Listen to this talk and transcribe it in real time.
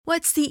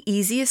What's the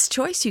easiest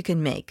choice you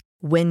can make?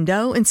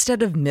 Window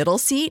instead of middle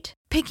seat?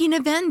 Picking a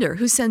vendor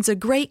who sends a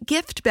great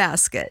gift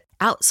basket?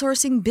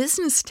 Outsourcing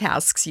business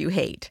tasks you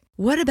hate?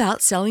 What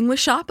about selling with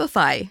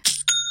Shopify?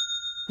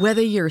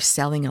 Whether you're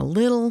selling a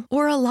little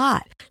or a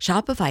lot,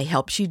 Shopify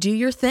helps you do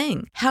your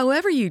thing,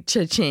 however you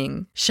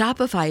cha-ching.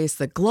 Shopify is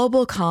the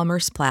global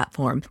commerce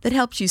platform that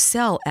helps you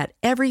sell at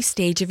every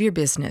stage of your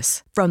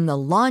business. From the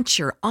launch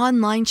your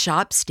online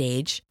shop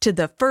stage to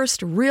the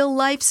first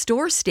real-life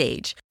store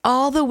stage,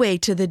 all the way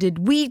to the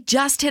did we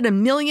just hit a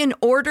million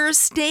orders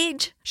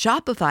stage.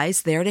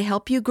 Shopify's there to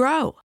help you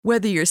grow.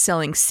 Whether you're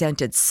selling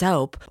scented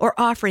soap or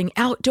offering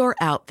outdoor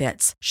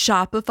outfits,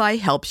 Shopify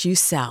helps you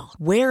sell.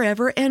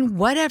 Wherever and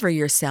whatever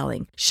you're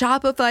selling,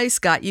 Shopify's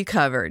got you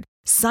covered.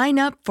 Sign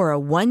up for a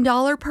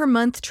 $1 per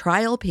month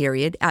trial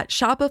period at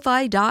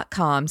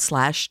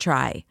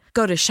shopify.com/try.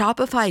 Go to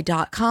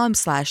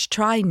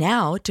shopify.com/try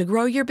now to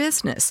grow your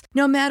business,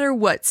 no matter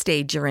what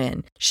stage you're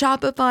in.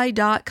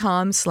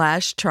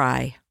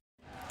 Shopify.com/try.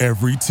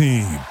 Every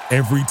team,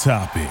 every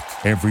topic,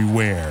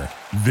 everywhere.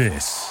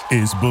 This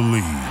is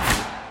Believe.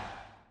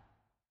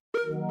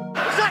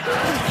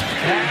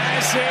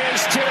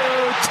 Passes to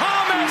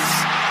Thomas.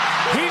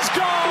 He's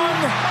gone.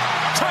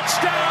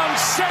 Touchdown,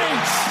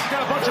 Saints.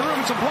 Got a bunch of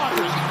room and some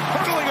blockers.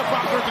 Hurdling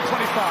about the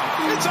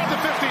 25. Inside the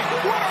 50.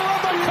 What a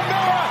run by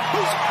Kamara,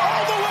 who's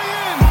all the way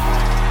in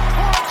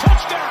for a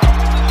touchdown.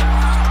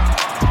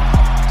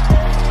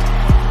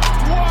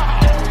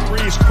 Wow.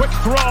 Reese, quick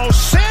throw.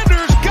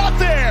 Sanders got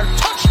there.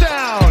 Touchdown.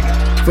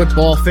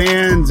 Football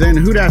fans and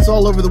Hoodats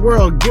all over the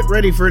world, get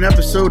ready for an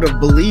episode of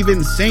Believe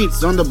in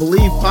Saints on the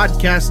Believe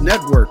Podcast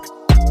Network.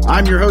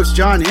 I'm your host,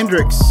 John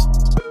Hendricks.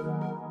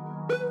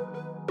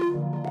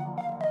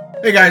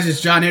 Hey guys,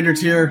 it's John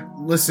Hendricks here.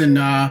 Listen,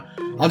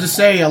 I'll just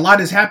say a lot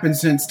has happened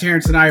since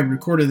Terrence and I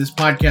recorded this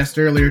podcast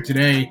earlier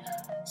today.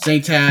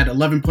 Saints had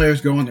 11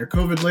 players go on their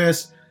COVID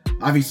list.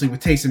 Obviously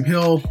with Taysom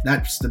Hill,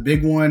 that's the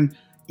big one.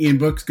 Ian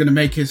Book's going to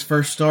make his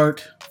first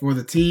start for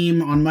the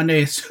team on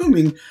Monday,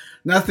 assuming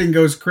nothing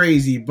goes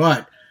crazy.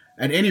 But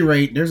at any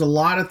rate, there's a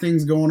lot of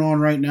things going on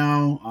right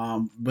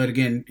now. But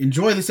again,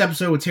 enjoy this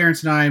episode with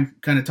Terrence and I,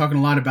 kind of talking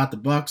a lot about the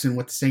Bucs and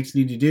what the Saints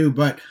need to do.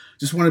 But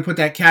just want to put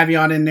that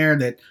caveat in there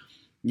that,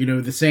 you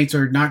know, the Saints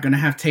are not going to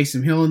have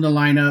Taysom Hill in the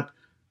lineup,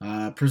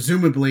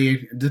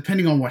 presumably,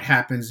 depending on what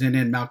happens. And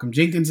then Malcolm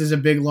Jenkins is a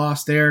big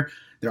loss there.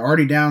 They're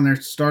already down there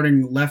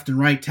starting left and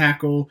right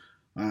tackle.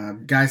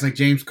 Guys like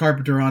James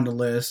Carpenter on the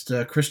list,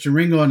 Christian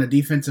Ringo on the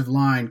defensive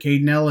line,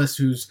 Caden Ellis,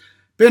 who's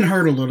been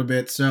hurt a little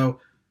bit. So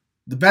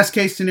the best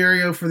case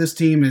scenario for this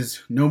team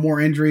is no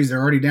more injuries.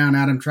 They're already down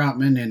Adam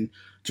Troutman and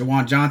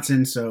Jawan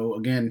Johnson. So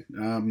again,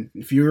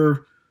 if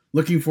you're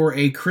looking for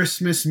a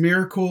Christmas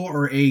miracle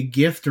or a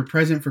gift or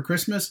present for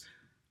Christmas,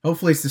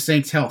 hopefully it's the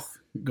Saints' health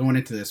going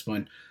into this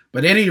one.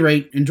 But at any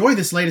rate, enjoy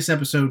this latest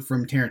episode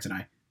from Terrence and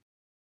I.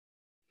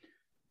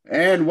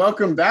 And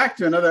welcome back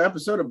to another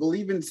episode of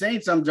Believe in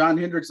Saints. I'm John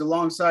Hendricks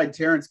alongside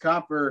Terrence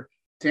Copper.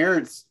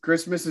 Terrence,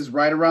 Christmas is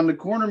right around the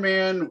corner,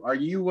 man. Are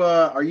you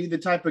the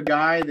type of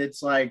guy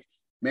that's like,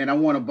 man, I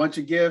want a bunch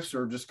of gifts,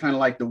 or just kind of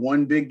like the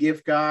one big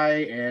gift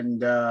guy?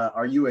 And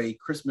are you a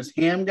Christmas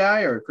ham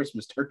guy or a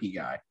Christmas turkey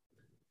guy?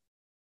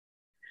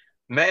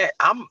 Man,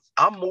 I'm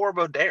more of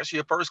a, to answer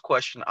your first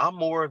question, I'm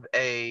more of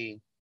a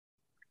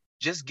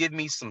just give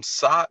me some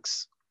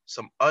socks,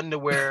 some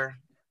underwear,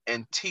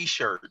 and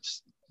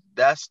T-shirts.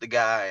 That's the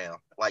guy I am.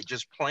 Like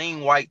just plain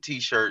white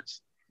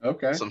T-shirts,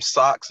 okay, some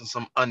socks, and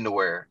some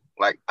underwear.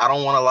 Like I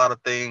don't want a lot of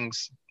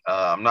things.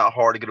 I'm not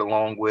hard to get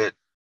along with.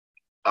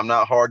 I'm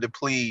not hard to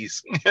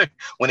please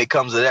when it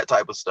comes to that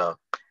type of stuff.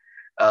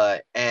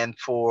 And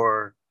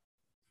for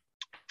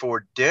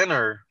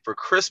dinner, for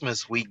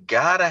Christmas, we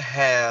gotta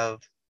have,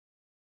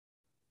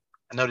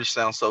 I know this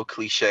sounds so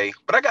cliche,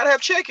 but I gotta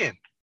have chicken.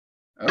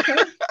 Okay.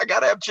 I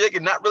gotta have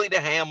chicken, not really the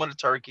ham or the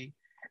turkey.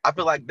 I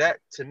feel like that,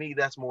 to me,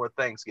 that's more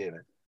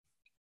Thanksgiving.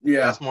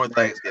 Yeah. That's more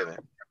Thanksgiving.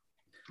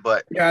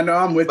 But yeah, no,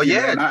 I'm with you.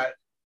 Yeah. Man.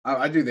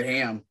 I do the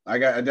ham. I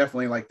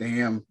definitely like the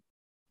ham.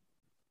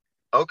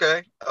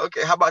 Okay.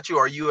 How about you?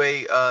 Are you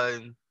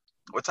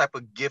what type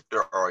of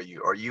gifter are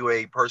you? Are you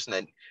a person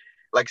that,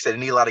 like I said,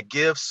 need a lot of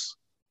gifts?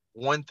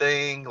 One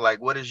thing,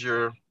 like what is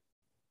your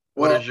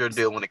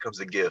deal when it comes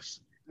to gifts?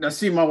 Now,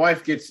 see, my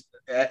wife gets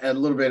a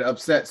little bit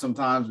upset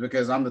sometimes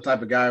because I'm the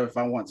type of guy, if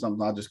I want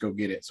something, I'll just go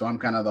get it. So I'm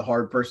kind of the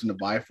hard person to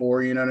buy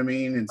for, you know what I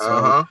mean? And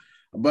so,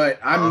 but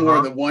I'm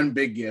more the one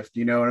big gift,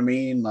 you know what I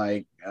mean?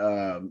 Like,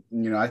 I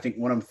think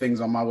one of the things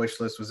on my wish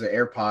list was the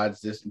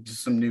AirPods, just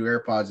some new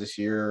AirPods this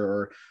year,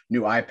 or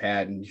new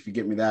iPad. And if you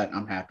get me that,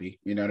 I'm happy,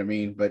 you know what I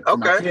mean? But for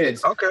my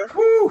kids,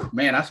 whew,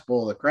 man, I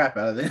spoil the crap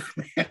out of them,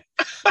 man.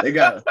 They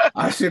got,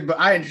 I should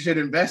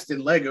invest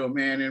in Lego,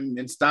 man,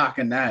 and stock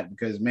in that,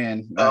 because,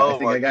 man, I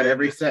think I got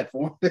every set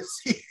for them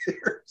this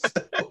year.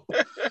 So,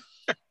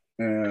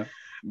 yeah,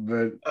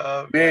 but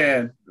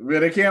man,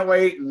 I can't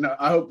wait. And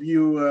I hope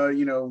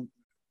you,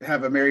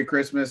 have a Merry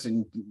Christmas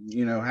and,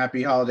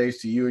 happy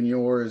holidays to you and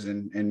yours.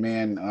 And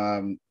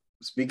man,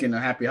 speaking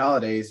of happy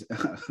holidays,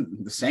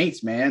 the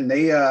Saints, man,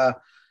 they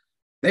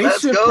They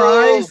Let's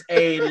surprised go.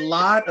 a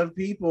lot of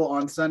people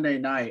on Sunday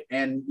night.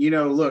 And,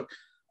 look,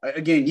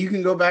 again, you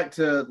can go back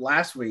to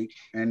last week,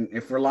 and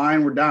if we're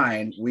lying, we're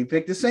dying. We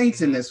picked the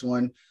Saints in this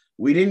one.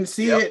 We didn't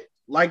see it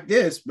like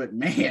this, but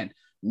man,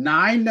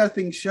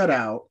 9-0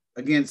 shutout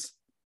against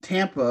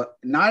Tampa.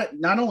 Not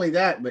only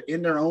that, but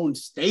in their own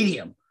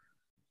stadium.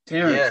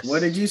 Terrence, what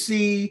did you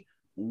see?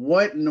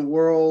 What in the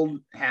world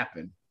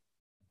happened?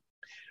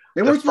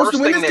 They weren't supposed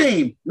to win this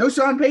game. No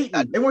Sean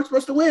Payton. They weren't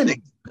supposed to win.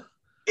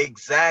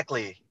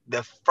 Exactly.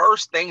 The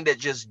first thing that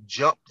just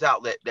jumps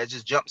out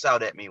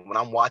at me when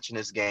I'm watching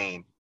this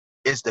game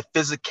is the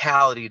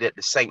physicality that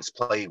the Saints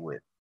played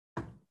with.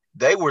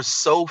 They were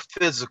so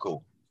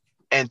physical.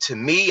 And to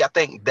me, I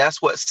think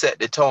that's what set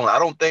the tone. I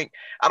don't think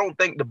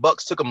the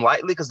Bucs took them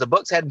lightly because the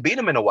Bucs hadn't beat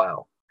them in a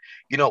while.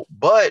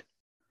 But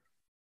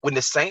when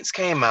the Saints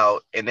came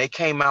out and they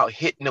came out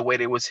hitting the way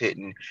they was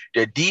hitting,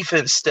 their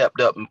defense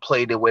stepped up and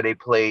played the way they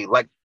played,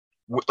 like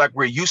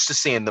we're used to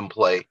seeing them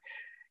play.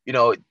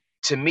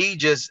 To me,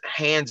 just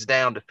hands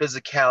down, the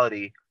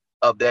physicality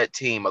of that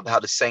team, of how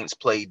the Saints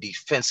played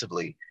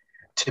defensively,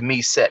 to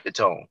me, set the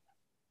tone.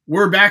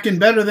 We're back and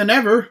better than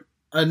ever.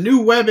 A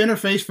new web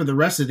interface for the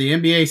rest of the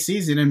NBA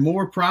season and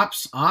more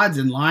props, odds,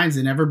 and lines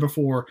than ever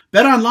before.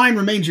 BetOnline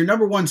remains your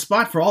number one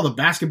spot for all the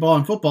basketball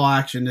and football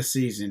action this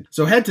season.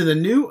 So head to the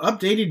new,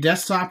 updated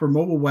desktop or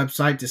mobile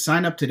website to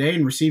sign up today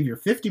and receive your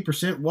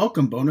 50%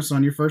 welcome bonus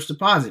on your first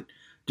deposit.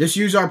 Just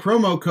use our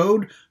promo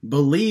code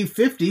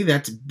BELIEVE50,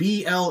 that's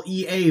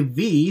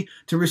BLEAV,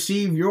 to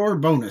receive your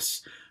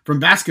bonus. From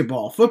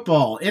basketball,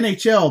 football,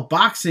 NHL,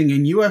 boxing,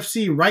 and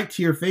UFC right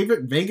to your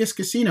favorite Vegas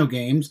casino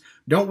games,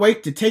 don't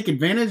wait to take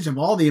advantage of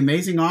all the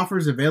amazing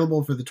offers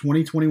available for the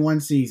 2021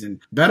 season.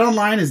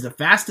 BetOnline is the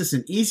fastest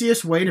and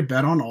easiest way to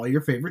bet on all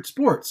your favorite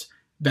sports.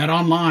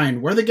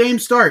 BetOnline, where the game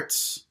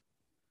starts.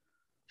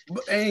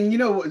 And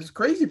what's the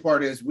crazy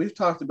part is we've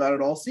talked about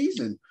it all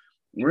season.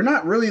 We're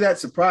not really that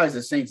surprised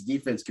that Saints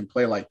defense can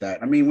play like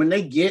that. I mean, when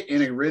they get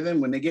in a rhythm,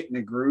 when they get in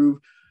a groove,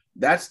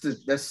 that's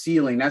the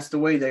ceiling. That's the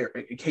way they're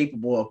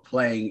capable of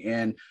playing.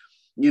 And,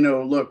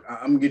 look,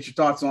 I'm gonna get your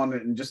thoughts on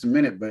it in just a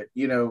minute, but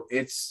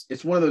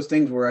it's one of those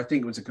things where I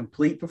think it was a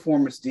complete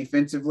performance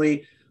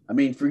defensively. I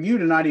mean, for you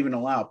to not even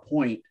allow a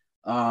point,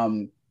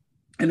 and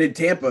then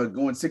Tampa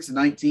going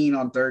 6-19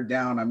 on third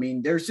down. I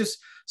mean, there's just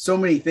so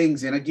many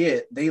things. And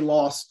again, they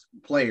lost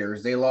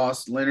players. They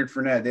lost Leonard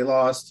Fournette. They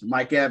lost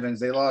Mike Evans.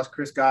 They lost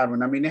Chris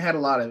Godwin. I mean, they had a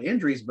lot of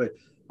injuries, but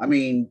I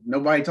mean,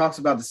 nobody talks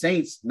about the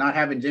Saints not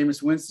having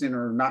Jameis Winston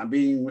or not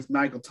being with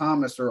Michael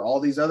Thomas or all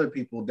these other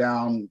people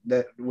down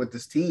that with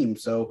this team.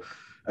 So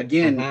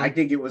again, I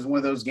think it was one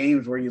of those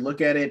games where you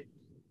look at it,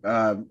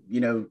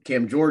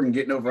 Cam Jordan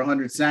getting over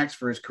 100 sacks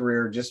for his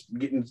career, just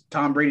getting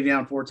Tom Brady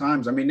down 4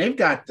 times. I mean, they've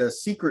got the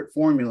secret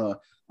formula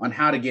on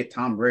how to get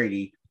Tom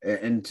Brady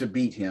and to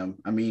beat him.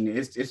 I mean,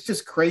 it's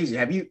just crazy.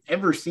 Have you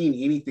ever seen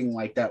anything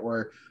like that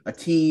where a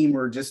team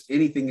or just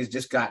anything has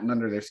just gotten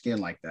under their skin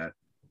like that?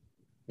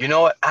 You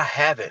know what? I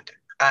haven't,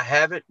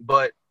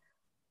 but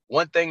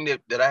one thing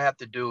that I have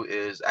to do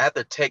is I have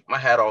to take my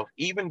hat off.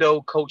 Even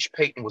though Coach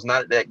Payton was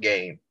not at that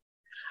game,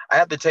 I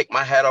have to take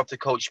my hat off to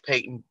Coach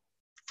Payton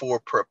for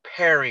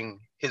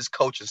preparing his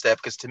coaching staff.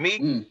 Because to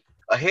me,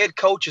 a head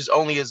coach is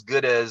only as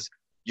good as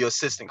your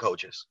assistant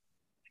coaches.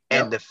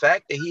 And the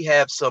fact that he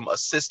had some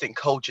assistant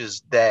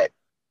coaches that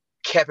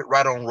kept it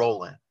right on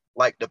rolling,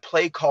 like the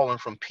play calling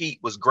from Pete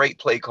was great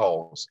play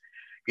calls.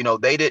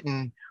 They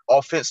didn't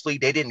offensively,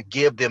 they didn't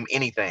give them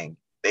anything.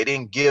 They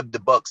didn't give the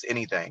Bucs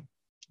anything.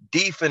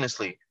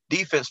 Defensively,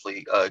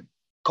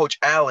 Coach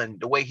Allen,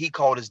 the way he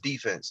called his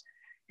defense,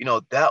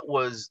 that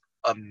was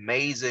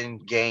amazing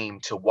game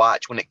to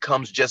watch when it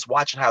comes just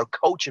watching how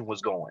coaching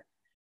was going.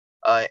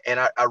 And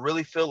I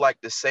really feel like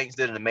the Saints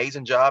did an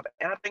amazing job,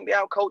 and I think they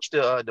outcoached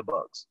the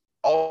Bucs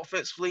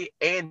offensively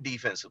and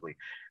defensively.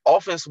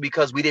 Offensively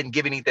because we didn't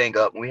give anything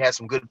up, and we had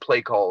some good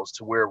play calls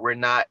to where we're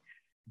not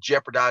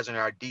jeopardizing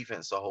our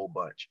defense a whole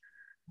bunch.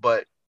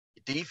 But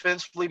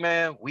defensively,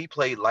 man, we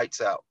played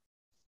lights out.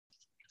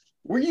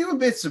 Were you a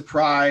bit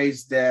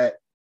surprised that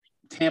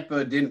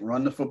Tampa didn't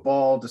run the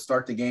football to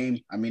start the game?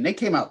 I mean, they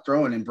came out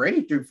throwing, and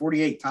Brady threw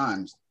 48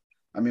 times.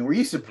 I mean, were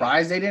you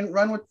surprised they didn't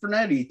run with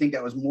Fournette? Do you think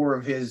that was more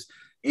of his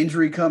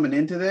injury coming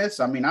into this?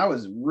 I mean, I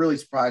was really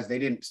surprised they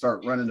didn't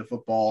start running the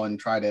football and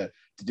try to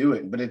do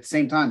it. But at the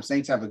same time,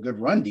 Saints have a good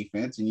run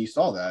defense, and you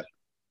saw that.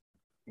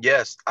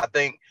 Yes, I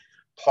think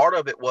part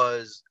of it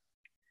was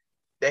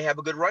they have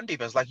a good run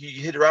defense. Like you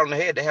hit it right on the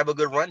head. They have a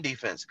good run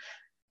defense.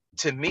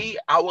 To me,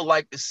 I would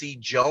like to see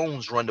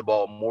Jones run the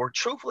ball more.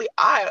 Truthfully,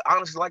 I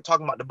honestly like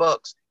talking about the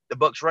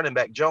Bucs running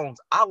back Jones.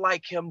 I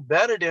like him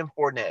better than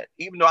Fournette.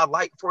 Even though I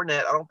like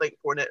Fournette, I don't think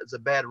Fournette is a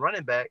bad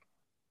running back.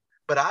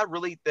 But I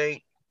really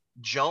think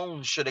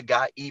Jones should have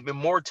got even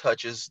more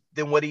touches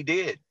than what he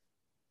did.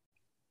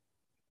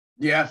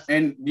 Yeah,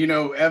 and,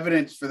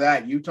 evidence for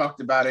that, you talked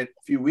about it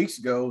a few weeks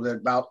ago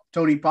about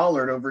Tony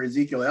Pollard over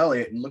Ezekiel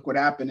Elliott, and look what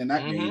happened in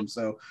that game.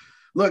 So,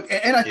 look,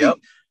 and I think,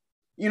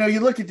 you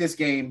look at this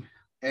game,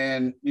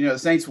 And the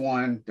Saints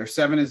won. They're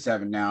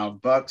 7-7 now.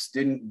 Bucks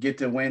didn't get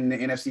to win the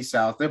NFC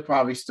South. They'll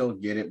probably still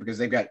get it because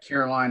they've got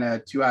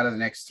Carolina 2 out of the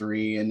next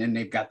 3, and then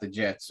they've got the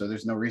Jets. So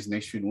there's no reason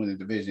they shouldn't win the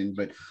division.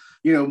 But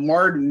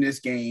marred in this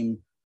game,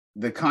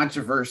 the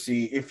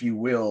controversy, if you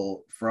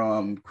will,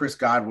 from Chris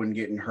Godwin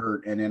getting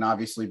hurt and then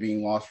obviously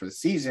being lost for the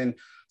season.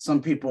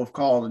 Some people have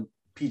called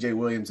PJ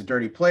Williams a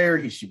dirty player.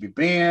 He should be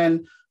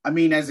banned. I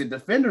mean, as a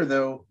defender,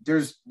 though,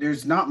 there's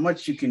not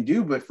much you can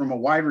do. But from a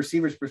wide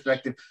receiver's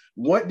perspective,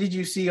 what did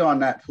you see on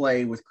that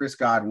play with Chris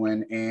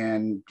Godwin?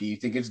 And do you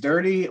think it's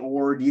dirty,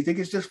 or do you think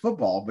it's just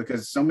football?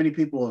 Because so many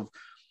people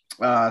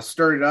have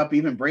stirred it up.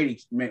 Even Brady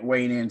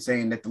weighing in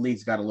saying that the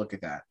league's got to look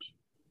at that.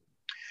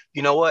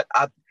 You know what?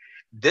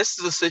 This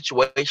is a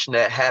situation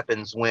that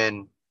happens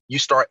when you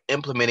start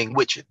implementing,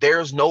 which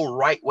there's no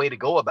right way to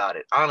go about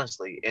it,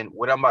 honestly. And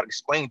what I'm about to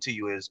explain to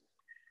you is,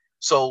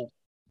 so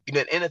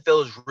the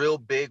NFL is real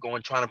big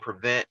on trying to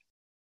prevent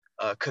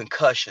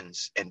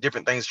concussions and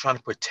different things, trying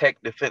to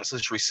protect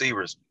defenseless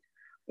receivers.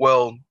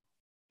 Well,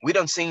 we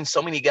done seen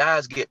so many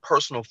guys get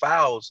personal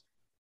fouls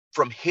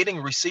from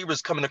hitting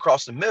receivers coming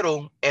across the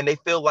middle, and they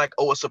feel like,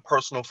 oh, it's a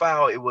personal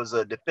foul. It was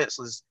a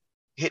defenseless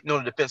hitting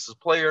on a defenseless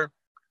player.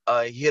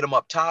 He hit him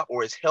up top,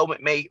 or his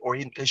helmet may, or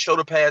his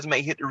shoulder pads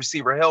may hit the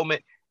receiver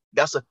helmet.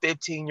 That's a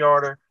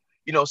 15-yarder.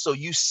 So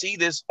you see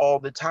this all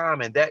the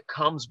time, and that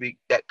comes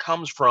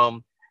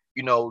from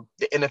the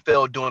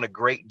NFL doing a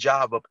great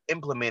job of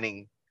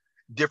implementing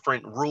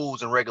different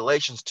rules and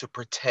regulations to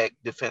protect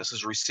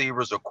defenseless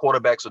receivers or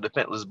quarterbacks or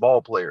defenseless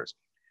ball players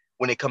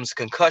when it comes to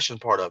concussion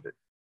part of it.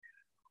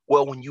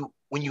 Well, when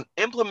you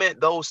implement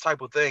those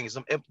type of things,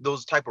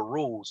 those type of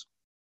rules,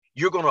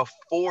 you're going to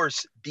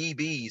force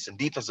DBs and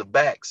defensive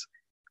backs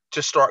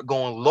to start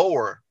going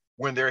lower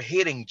when they're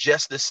hitting,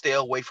 just to stay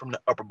away from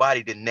the upper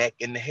body, the neck,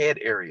 and the head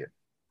area.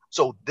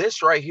 So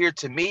this right here,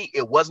 to me,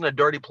 it wasn't a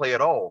dirty play at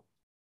all.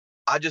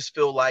 I just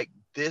feel like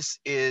this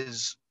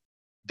is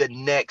the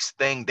next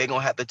thing they're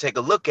going to have to take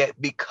a look at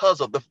because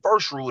of the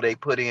first rule they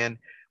put in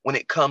when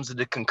it comes to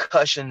the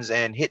concussions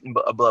and hitting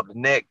above the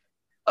neck.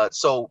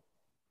 So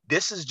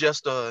this is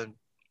just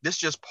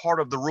part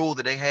of the rule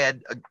that they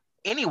had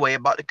anyway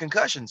about the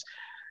concussions,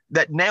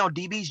 that now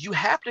DBs, you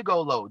have to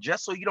go low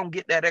just so you don't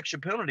get that extra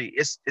penalty.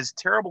 It's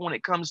terrible when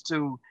it comes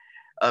to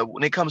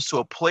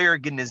a player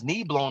getting his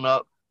knee blown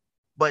up,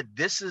 but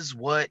this is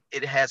what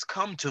it has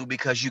come to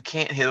because you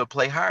can't hit a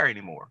play higher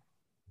anymore.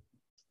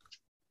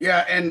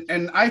 Yeah,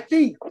 and I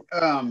think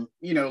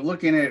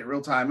looking at it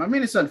real time, I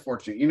mean, it's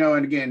unfortunate,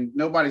 and again,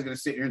 nobody's going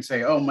to sit here and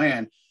say, oh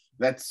man,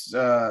 that's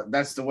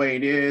the way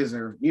it is,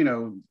 or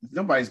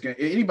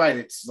anybody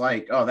that's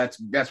like, oh,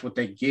 that's what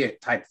they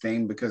get type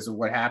thing because of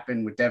what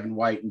happened with Devin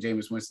White and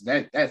Jameis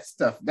Winston. That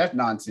stuff, that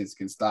nonsense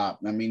can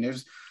stop. I mean,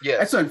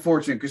 that's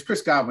unfortunate because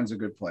Chris Godwin's a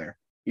good player.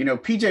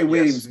 PJ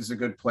Williams is a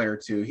good player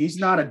too. He's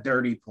not a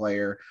dirty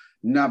player,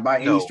 not by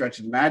any stretch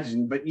of the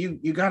imagination, but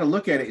you got to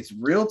look at it. It's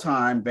real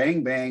time,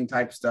 bang, bang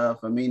type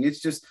stuff. I mean,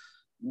 it's just,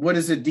 what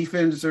is a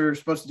defender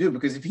supposed to do?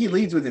 Because if he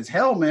leads with his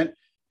helmet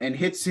and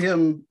hits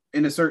him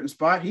in a certain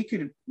spot, he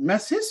could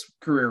mess his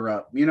career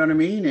up. You know what I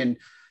mean? And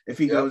if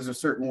he goes a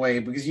certain way,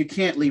 because you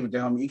can't leave with the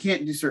helmet, you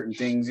can't do certain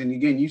things. And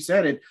again, you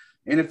said it,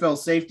 NFL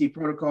safety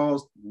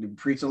protocols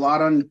preach a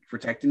lot on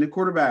protecting the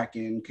quarterback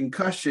and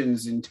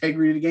concussions,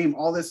 integrity of the game,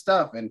 all this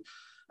stuff. And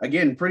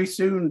again, pretty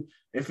soon,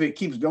 if it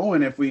keeps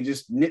going, if we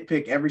just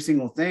nitpick every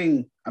single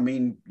thing, I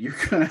mean, you're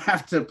going to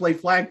have to play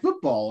flag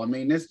football. I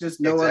mean, there's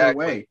just no other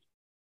way.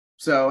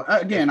 So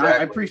again,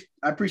 I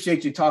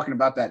appreciate you talking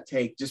about that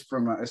take just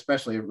from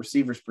especially a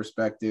receiver's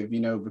perspective,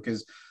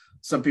 because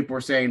some people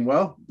are saying,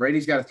 well,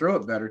 Brady's got to throw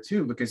it better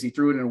too, because he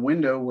threw it in a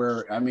window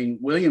where, I mean,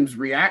 Williams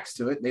reacts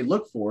to it. They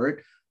look for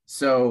it.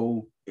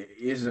 So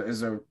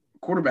as a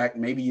quarterback,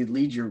 maybe you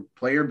lead your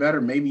player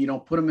better. Maybe you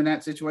don't put him in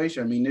that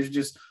situation. I mean, there's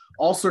just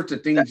all sorts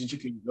of things that you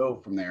can go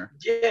from there.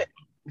 Yeah.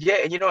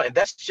 And and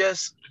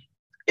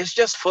it's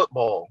just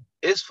football.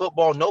 It's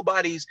football.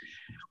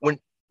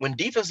 When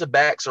defensive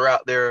backs are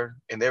out there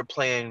and they're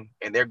playing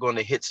and they're going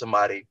to hit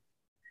somebody,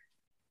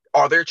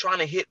 are they trying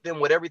to hit them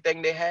with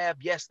everything they have?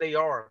 Yes, they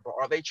are. But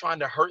are they trying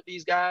to hurt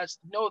these guys?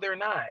 No, they're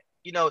not.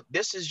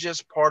 This is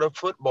just part of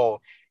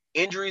football.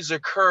 Injuries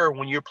occur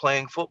when you're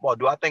playing football.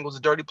 Do I think it was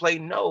a dirty play?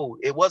 No,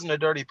 it wasn't a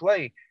dirty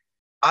play.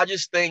 I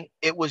just think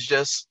it was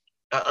just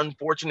an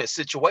unfortunate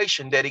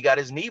situation that he got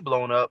his knee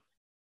blown up.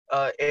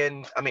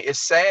 And I mean,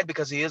 it's sad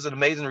because he is an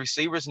amazing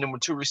receiver. He's the number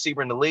 2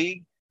 receiver in the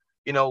league,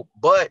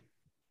 but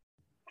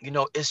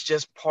it's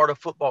just part of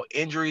football.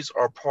 Injuries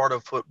are part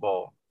of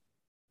football.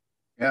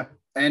 Yeah.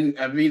 And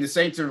I mean, the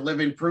Saints are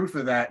living proof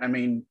of that. I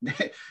mean,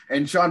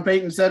 and Sean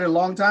Payton said it a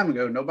long time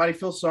ago, nobody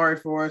feels sorry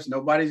for us.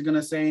 Nobody's going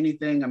to say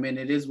anything. I mean,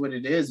 it is what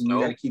it is, and you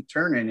got to keep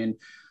turning. And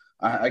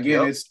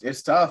again,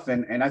 it's tough.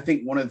 And I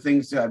think one of the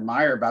things to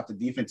admire about the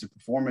defensive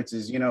performance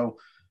is,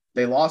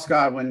 they lost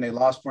Godwin, they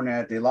lost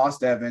Fournette, they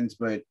lost Evans,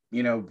 but,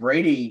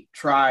 Brady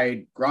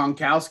tried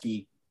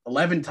Gronkowski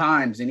 11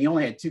 times and he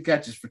only had 2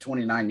 catches for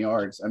 29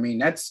 yards. I mean,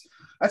 that's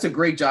a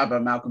great job by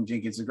Malcolm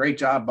Jenkins, a great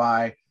job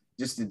by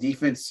just the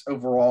defense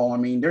overall. I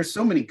mean, there's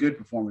so many good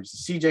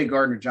performers. CJ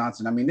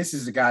Gardner-Johnson. I mean, this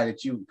is a guy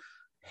that you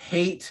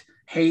hate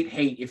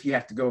if you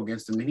have to go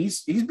against him. And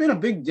he's been a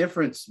big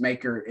difference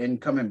maker in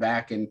coming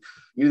back. And,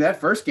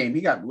 that first game,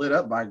 he got lit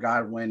up by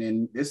Godwin.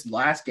 And this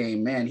last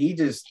game, man, he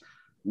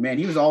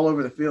was all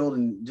over the field,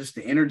 and just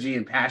the energy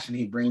and passion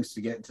he brings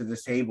to get to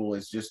this table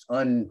is just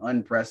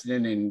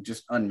unprecedented and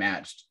just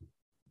unmatched.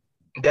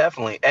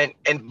 Definitely.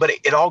 But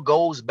it all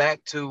goes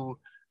back to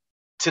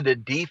the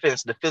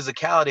defense, the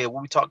physicality of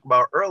what we talked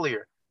about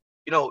earlier.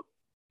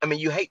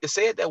 You hate to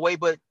say it that way,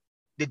 but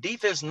the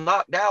defense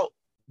knocked out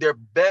their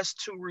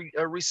best two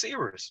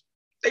receivers.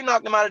 They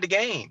knocked them out of the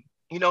game.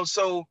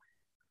 So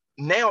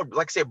now,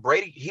 like I said,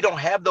 Brady, he don't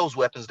have those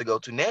weapons to go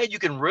to. Now you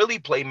can really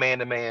play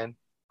man-to-man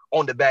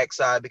on the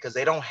backside because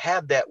they don't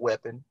have that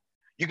weapon.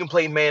 You can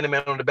play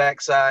man-to-man on the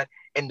backside,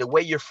 and the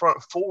way your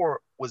front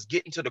four was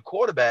getting to the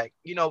quarterback,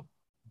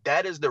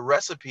 that is the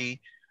recipe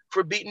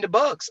for beating the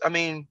Bucs. I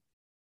mean,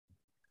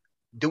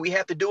 do we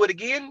have to do it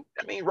again?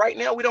 I mean, right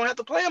now we don't have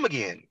to play them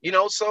again,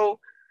 So,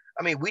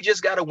 I mean, we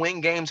just got to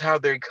win games how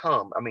they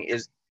come. I mean,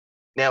 is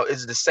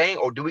it the same,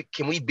 or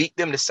can we beat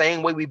them the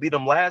same way we beat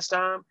them last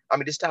time? I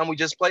mean, this time we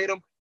just played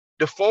them.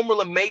 The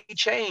formula may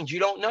change. You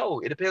don't know.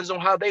 It depends on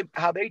how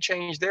they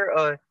change their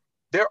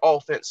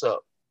offense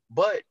up.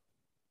 But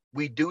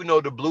we do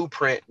know the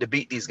blueprint to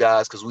beat these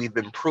guys because we've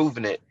been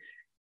proving it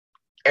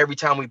every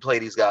time we play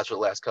these guys for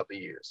the last couple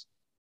of years.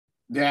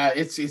 Yeah,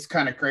 it's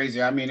kind of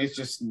crazy. I mean, it's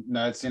just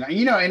nuts. And,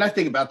 and I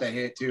think about that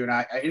hit too.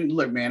 And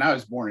look, man, I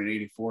was born in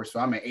 84, so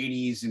I'm an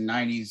 80s and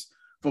 90s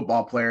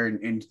football player.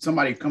 And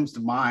somebody comes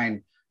to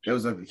mind, there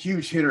was a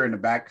huge hitter in the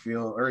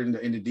backfield or in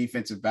the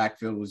defensive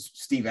backfield was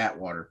Steve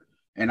Atwater.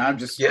 And I'm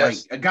just like,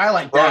 a guy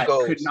like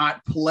Broncos. That could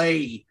not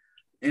play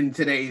in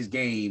today's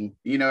game.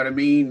 You know what I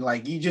mean?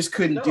 Like, you just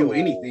couldn't do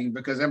anything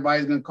because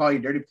everybody's going to call you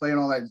dirty play and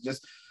all that.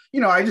 Just,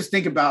 I just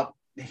think about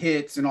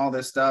hits and all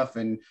this stuff.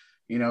 And,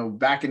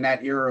 back in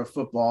that era of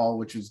football,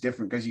 which was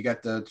different because you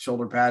got the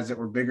shoulder pads that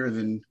were bigger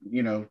than,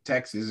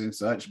 Texas and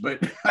such. But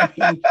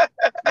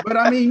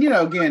I mean,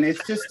 again,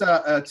 it's just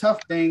a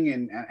tough thing.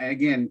 And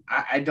again,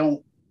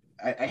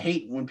 I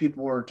hate when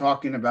people are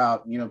talking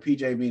about,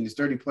 PJ being this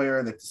dirty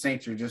player, that the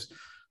Saints are just,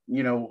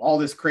 all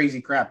this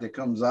crazy crap that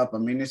comes up. I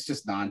mean, it's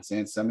just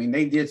nonsense. I mean,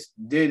 they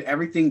did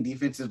everything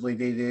defensively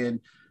they did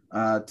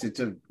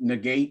to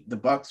negate the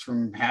Bucs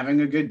from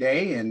having a good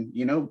day. And,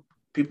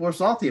 people are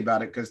salty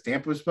about it because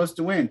Tampa was supposed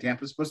to win.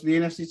 Tampa was supposed to be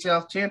NFC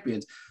South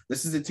champions.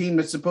 This is a team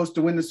that's supposed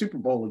to win the Super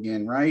Bowl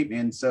again, right?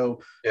 And so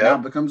now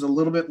it becomes a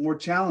little bit more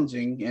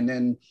challenging. And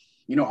then,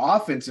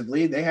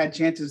 offensively, they had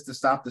chances to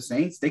stop the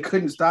Saints. They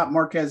couldn't stop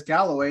Marquez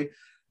Callaway.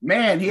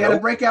 Man, he had a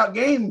breakout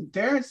game,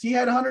 Terrence. He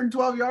had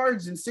 112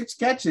 yards and 6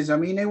 catches. I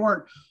mean, they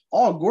weren't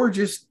all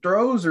gorgeous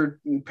throws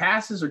or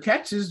passes or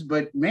catches,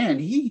 but man,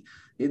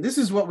 this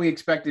is what we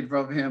expected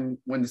from him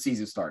when the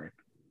season started.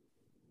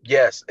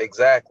 Yes,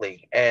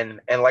 exactly. And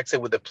like I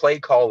said, with the play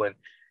calling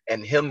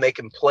and him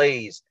making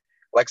plays,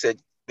 like I said,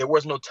 there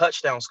was no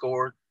touchdown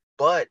scored,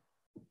 but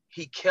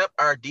he kept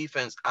our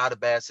defense out of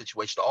bad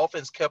situations. The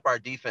offense kept our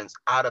defense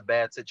out of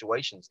bad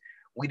situations.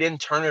 We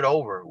didn't turn it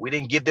over. We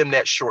didn't give them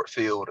that short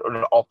field or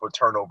an awkward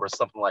turnover or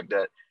something like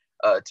that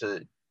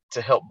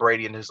to help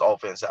Brady and his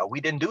offense out.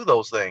 We didn't do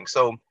those things.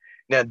 So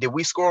now, did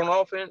we score on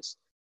offense?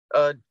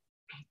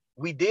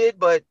 We did,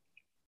 but,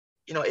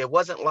 it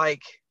wasn't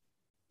like,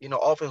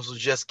 offense was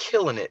just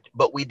killing it,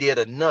 but we did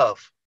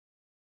enough.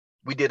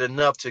 We did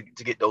enough to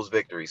get those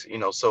victories,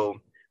 So,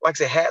 like I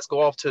said, hats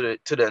go off to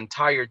the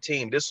entire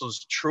team. This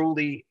was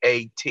truly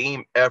a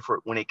team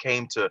effort when it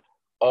came to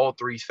all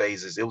 3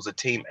 phases. It was a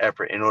team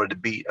effort in order to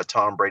beat a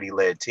Tom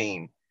Brady-led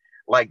team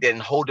like that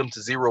and hold them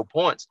to 0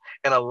 points.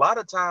 And a lot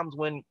of times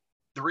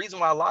the reason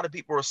why a lot of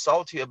people are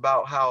salty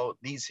about how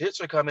these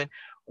hits are coming,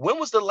 when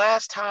was the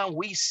last time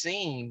we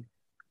seen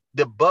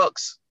the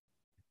Bucs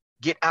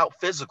get out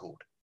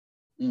physicaled?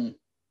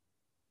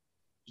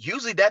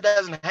 Usually that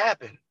doesn't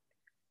happen,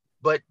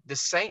 but the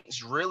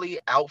Saints really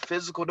out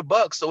physical the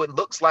Bucs. So it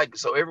looks like,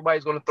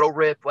 everybody's going to throw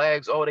red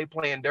flags. Oh, they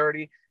playing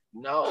dirty.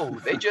 No,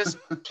 they just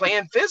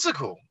playing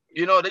physical.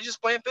 They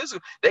just playing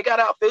physical. They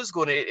got out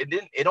physical, and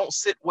it don't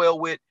sit well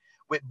with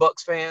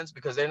Bucs fans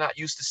because they're not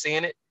used to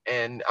seeing it.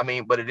 And I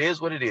mean, but it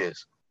is what it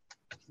is.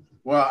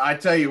 Well, I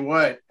tell you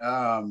what,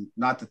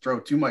 not to throw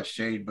too much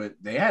shade, but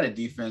they had a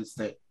defense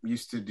that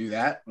used to do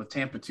that with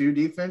Tampa 2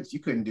 defense. You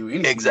couldn't do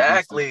anything.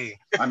 Exactly.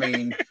 I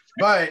mean,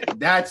 but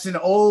that's an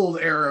old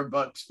era of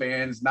Bucs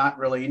fans, not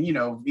really. And,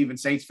 even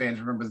Saints fans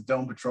remember the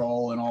Dome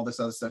Patrol and all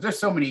this other stuff. There's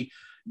so many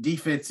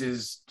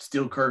defenses,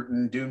 Steel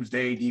Curtain,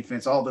 Doomsday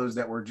defense, all those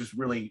that were just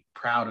really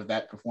proud of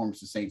that performance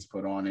the Saints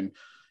put on. And,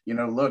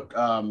 look,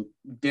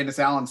 Dennis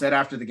Allen said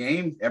after the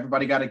game,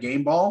 everybody got a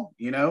game ball,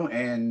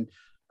 and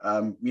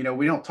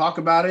we don't talk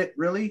about it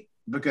really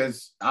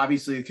because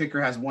obviously the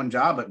kicker has one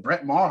job, but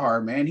Brett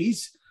Maher, man,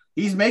 he's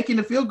making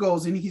the field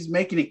goals and he's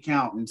making it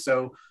count. And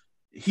so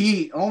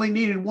he only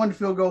needed 1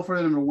 field goal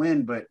for them to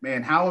win, but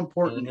man, how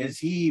important has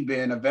he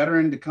been, a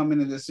veteran, to come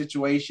into this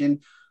situation?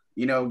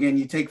 again,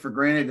 you take for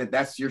granted that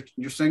that's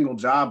your single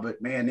job,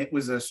 but man, it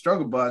was a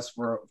struggle bus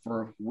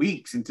for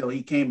weeks until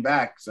he came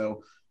back.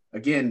 So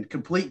again,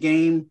 complete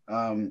game.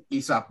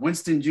 Aesop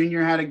Winston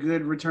Jr. had a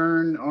good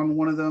return on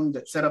one of them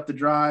that set up the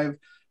drive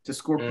to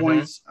score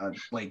points.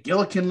 Blake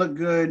Gillikin looked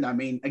good. I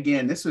mean,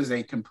 again, this was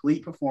a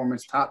complete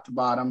performance, top to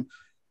bottom.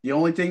 The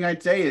only thing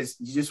I'd say is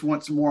you just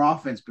want some more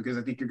offense, because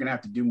I think you're going to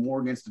have to do more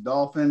against the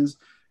Dolphins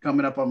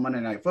coming up on Monday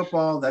Night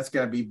Football. That's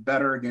got to be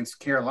better against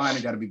Carolina,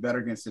 got to be better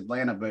against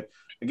Atlanta. But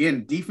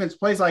again, defense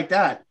plays like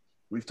that.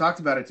 We've talked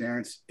about it,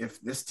 Terrence.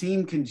 If this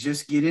team can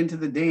just get into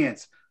the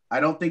dance, I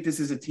don't think this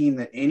is a team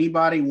that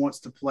anybody wants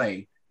to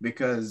play,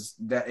 because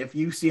that if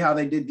you see how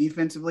they did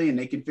defensively and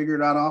they can figure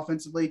it out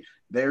offensively,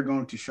 they're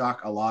going to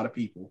shock a lot of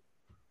people.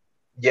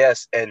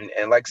 Yes, and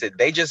like I said,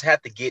 they just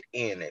have to get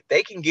in. If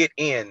they can get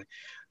in,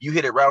 you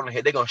hit it right on the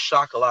head. They're going to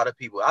shock a lot of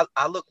people.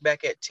 I look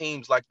back at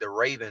teams like the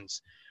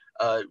Ravens,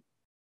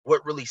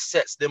 what really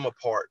sets them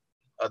apart,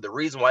 the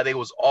reason why they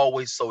was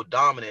always so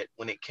dominant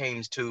when it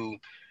came to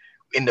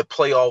in the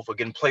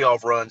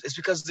playoff runs, is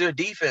because their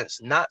defense,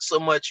 not so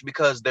much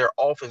because their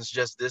offense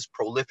just this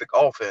prolific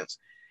offense.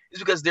 It's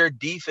because their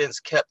defense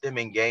kept them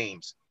in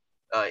games.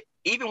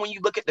 Even when you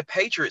look at the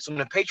Patriots, when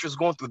the Patriots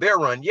going through their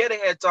run, yeah, they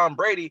had Tom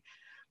Brady,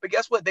 but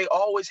guess what? They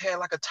always had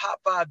like a top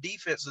 5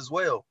 defense as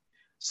well.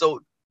 So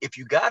if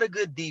you got a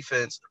good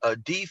defense, a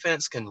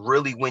defense can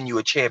really win you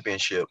a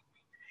championship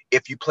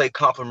if you play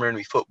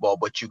complementary football.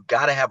 But you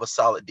got to have a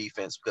solid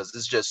defense, because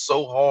it's just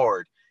so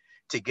hard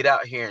to get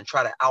out here and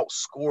try to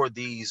outscore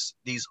these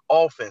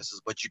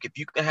offenses. But if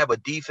you can have a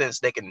defense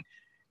that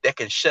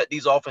can shut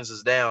these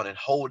offenses down and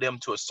hold them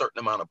to a certain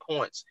amount of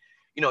points,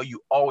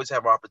 you always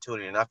have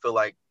opportunity. And I feel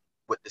like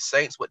with the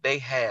Saints, what they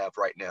have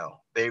right now,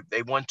 they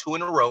won 2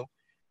 in a row.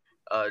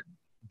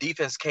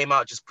 Defense came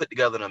out, just put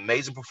together an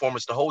amazing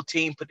performance. The whole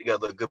team put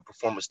together a good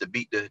performance to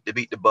beat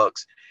the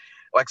Bucks.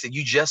 Like I said,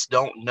 you just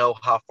don't know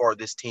how far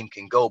this team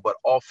can go. But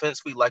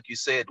offensively, like you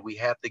said, we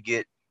have to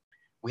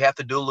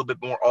do a little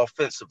bit more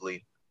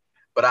offensively.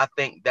 But I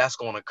think that's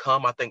going to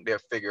come. I think they'll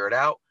figure it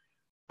out.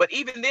 But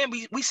even then,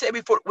 we said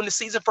before, when the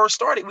season first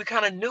started, we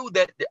kind of knew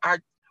that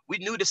we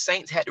knew the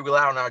Saints had to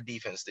rely on our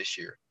defense this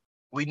year.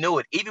 We knew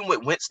it. Even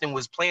when Winston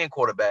was playing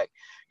quarterback,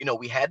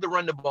 we had to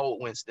run the ball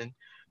with Winston,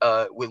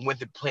 with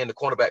Winston playing the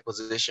cornerback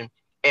position,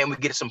 and we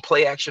get some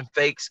play action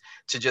fakes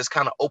to just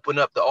kind of open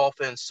up the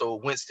offense so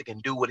Winston can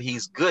do what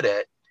he's good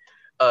at.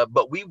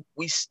 But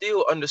we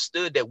still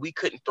understood that we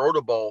couldn't throw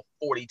the ball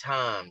 40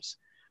 times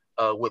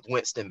with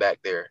Winston back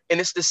there. And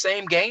it's the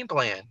same game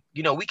plan.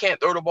 We can't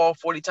throw the ball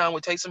 40 times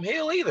with Taysom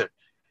Hill either.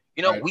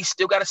 Right. We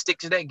still got to stick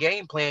to that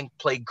game plan,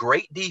 play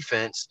great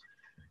defense.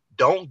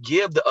 Don't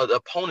give the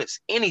opponents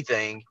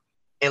anything,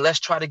 and let's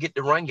try to get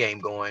the run game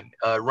going,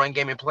 run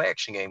game and play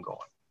action game going.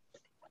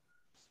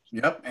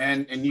 Yep,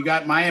 and you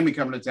got Miami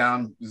coming to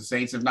town. The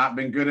Saints have not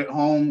been good at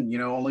home.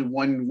 Only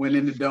one win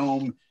in the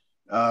Dome.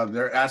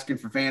 They're asking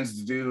for fans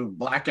to do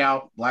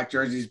blackout, black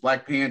jerseys,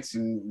 black pants,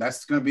 and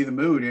that's going to be the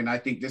mood. And I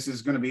think this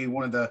is going to be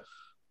one of the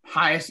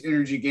highest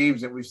energy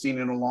games that we've seen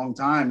in a long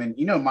time. And,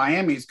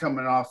 Miami's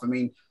coming off,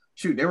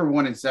 shoot, they were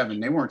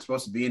 1-7. They weren't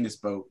supposed to be in this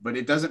boat, but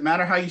it doesn't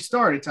matter how you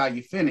start, it's how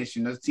you finish.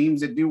 And those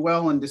teams that do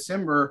well in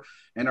December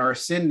and are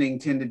ascending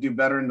tend to do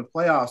better in the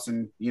playoffs.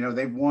 And,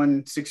 they've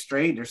won 6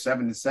 straight. They're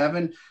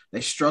 7-7.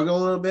 They struggle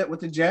a little bit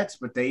with the Jets,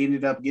 but they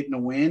ended up getting a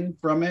win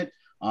from it.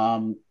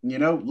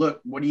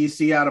 Look, what do you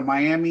see out of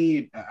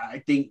Miami?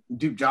 I think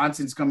Duke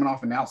Johnson's coming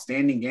off an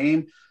outstanding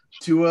game.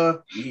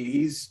 Tua,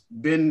 he's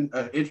been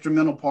an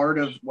instrumental part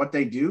of what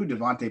they do.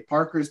 Devontae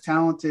Parker's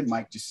talented.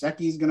 Mike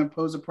Gesicki's going to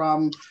pose a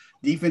problem.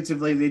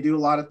 Defensively, they do a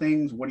lot of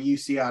things. What do you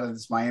see out of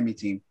this Miami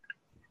team?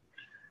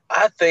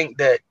 I think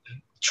that,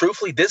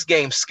 truthfully, this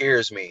game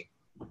scares me.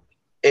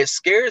 It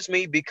scares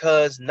me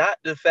because not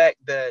the fact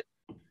that,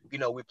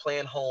 we're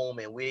playing home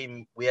and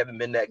we haven't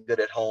been that good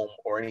at home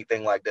or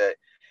anything like that.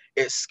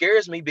 It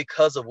scares me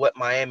because of what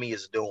Miami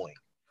is doing.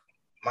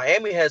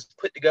 Miami has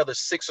put together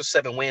 6 or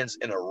 7 wins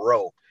in a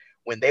row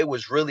when they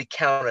was really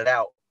counted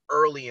out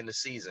early in the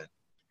season.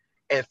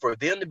 And for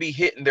them to be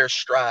hitting their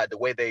stride the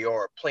way they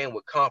are, playing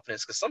with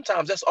confidence, because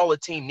sometimes that's all a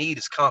team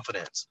needs is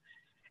confidence.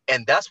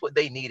 And that's what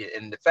they needed.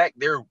 And the fact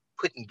they're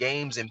putting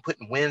games and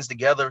putting wins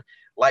together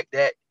like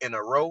that in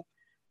a row,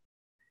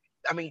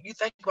 you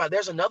think about it,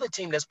 there's another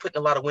team that's putting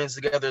a lot of wins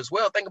together as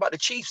well. Think about the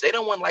Chiefs. They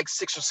don't win like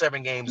 6 or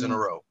 7 games in a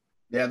row.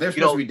 Yeah, they're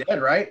supposed to be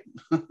dead, right?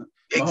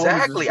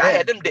 Exactly. I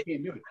had them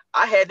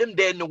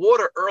dead in the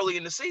water early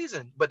in the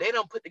season, but they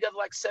don't put together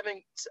like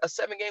a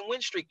 7-game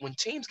win streak. When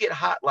teams get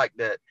hot like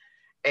that,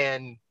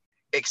 and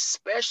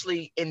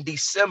especially in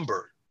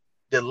December,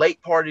 the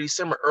late part of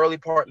December, early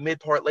part, mid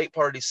part, late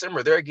part of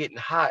December, they're getting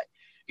hot.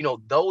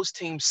 Those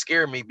teams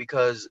scare me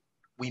because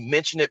we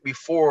mentioned it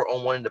before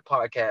on one of the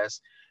podcasts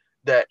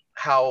that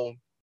how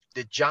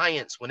the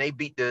Giants, when they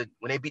beat the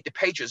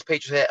Patriots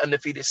had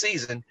undefeated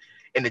season,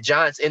 and the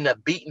Giants end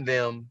up beating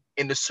them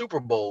in the Super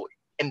Bowl,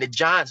 and the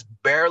Giants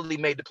barely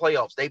made the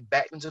playoffs. They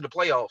backed into the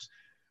playoffs,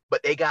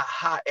 but they got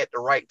hot at the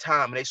right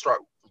time, and they start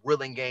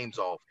reeling games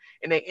off.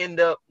 and they end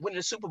up winning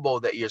the Super Bowl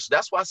that year. So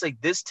that's why I say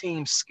this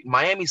team,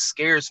 Miami,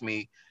 scares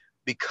me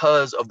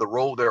because of the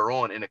role they're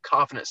on and the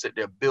confidence that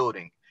they're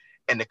building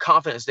and the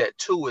confidence that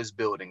Tua is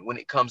building when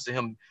it comes to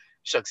him.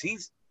 Shucks,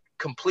 he's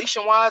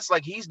completion-wise,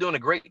 like he's doing a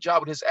great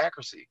job with his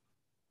accuracy.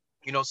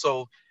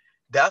 So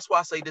that's why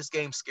I say this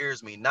game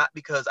scares me, not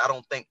because I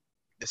don't think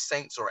the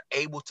Saints are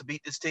able to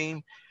beat this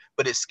team,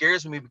 but it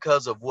scares me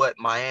because of what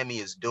Miami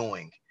is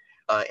doing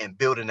and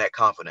building that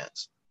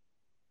confidence.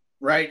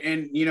 Right.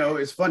 And,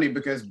 it's funny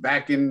because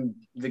back in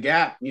the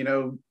gap,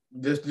 the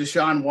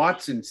Deshaun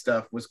Watson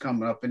stuff was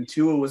coming up and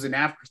Tua was an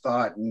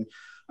afterthought. And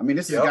I mean,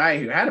 this is a guy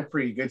who had a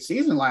pretty good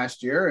season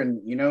last year.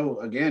 And,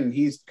 again,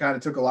 he's kind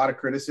of took a lot of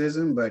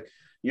criticism, but,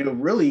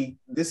 really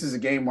this is a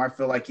game where I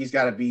feel like he's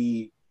got to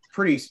be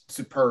pretty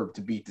superb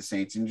to beat the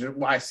Saints. And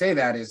why I say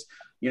that is,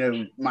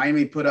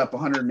 Miami put up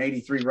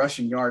 183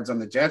 rushing yards on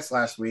the Jets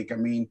last week. I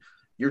mean,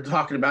 you're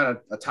talking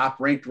about a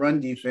top-ranked run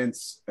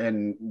defense,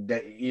 and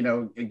that,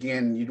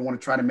 again, you don't want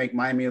to try to make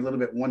Miami a little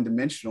bit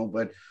one-dimensional,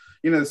 but,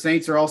 the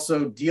Saints are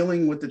also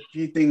dealing with a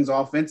few things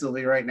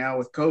offensively right now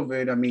with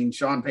COVID. I mean,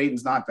 Sean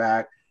Payton's not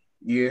back.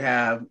 You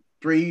have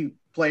 3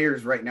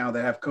 players right now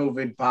that have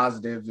COVID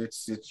positive.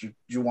 It's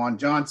Juwan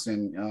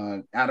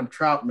Johnson, Adam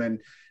Troutman,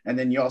 and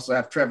then you also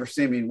have Trevor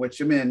Siemian, which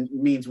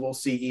means we'll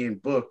see Ian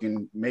Book,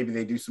 and maybe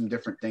they do some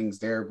different things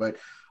there, but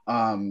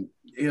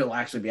he'll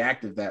actually be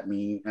active. That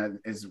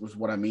was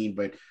what I mean.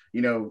 But,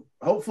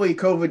 hopefully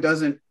COVID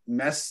doesn't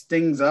mess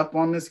things up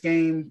on this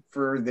game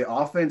for the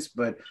offense,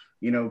 but,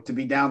 to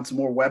be down some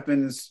more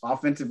weapons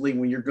offensively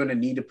when you're going to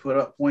need to put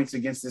up points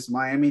against this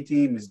Miami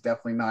team is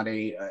definitely not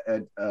a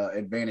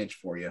advantage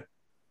for you.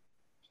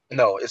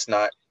 No, it's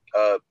not.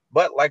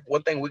 But like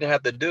one thing we're going to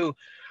have to do,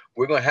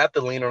 we're going to have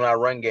to lean on our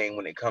run game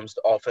when it comes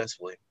to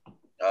offensively.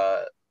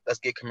 Let's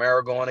get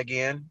Kamara going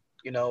again.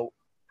 We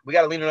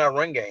got to lean on our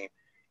run game.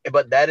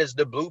 But that is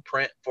the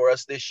blueprint for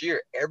us this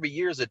year. Every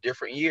year is a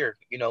different year.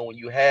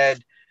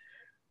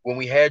 When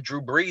we had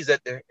Drew Brees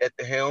at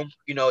the helm,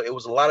 it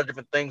was a lot of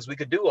different things we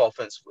could do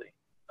offensively.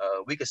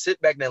 We could sit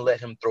back there and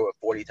let him throw it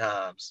 40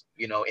 times,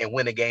 and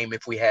win a game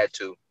if we had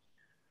to.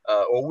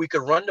 Or we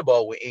could run the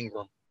ball with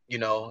Ingram,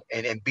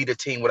 and beat a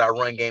team with our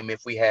run game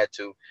if we had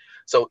to.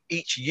 So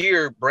each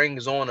year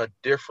brings on a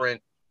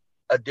different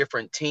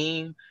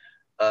team,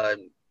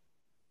 and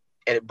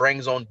it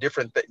brings on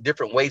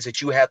different ways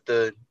that you have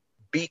to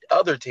beat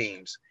other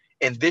teams.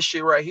 And this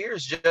year right here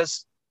is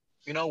just,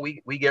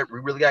 we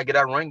really got to get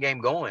our run game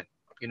going.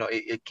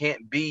 It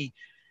can't be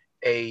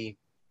a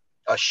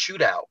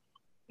shootout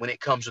when it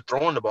comes to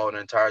throwing the ball the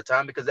entire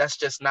time, because that's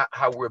just not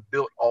how we're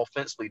built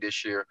offensively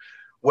this year.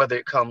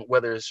 Whether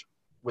it's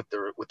with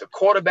the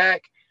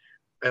quarterback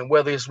and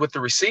whether it's with the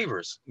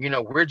receivers,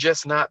 we're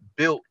just not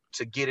built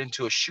to get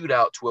into a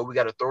shootout to where we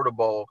got to throw the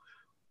ball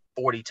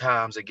 40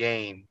 times a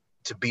game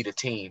to beat a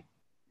team.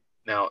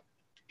 Now,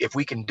 if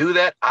we can do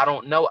that, I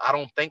don't know. I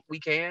don't think we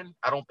can.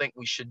 I don't think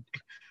we should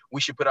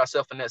put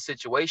ourselves in that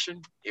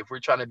situation if we're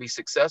trying to be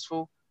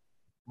successful.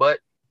 But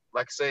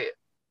like I said,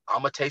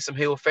 I'm a Taysom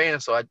Hill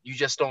fan, so you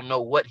just don't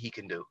know what he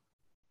can do.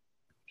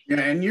 Yeah,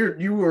 and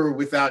you were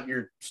without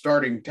your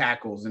starting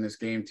tackles in this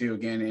game too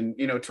again. And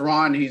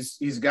Teron,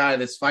 he's a guy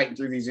that's fighting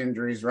through these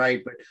injuries,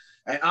 right? But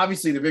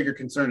obviously the bigger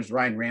concern is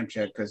Ryan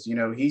Ramczyk, because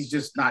he's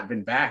just not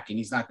been back and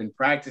he's not been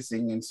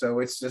practicing, and so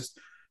it's just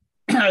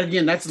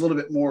again, that's a little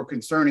bit more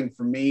concerning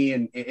for me.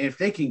 And if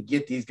they can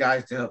get these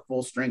guys to have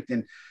full strength,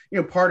 and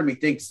part of me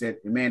thinks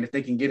that, man, if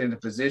they can get in a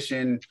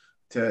position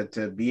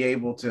to be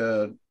able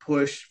to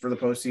push for the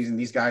postseason,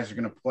 these guys are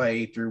going to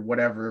play through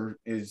whatever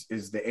is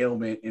the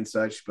ailment and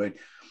such. But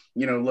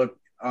look,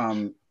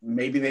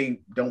 maybe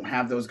they don't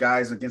have those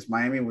guys against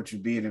Miami, which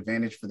would be an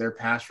advantage for their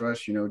pass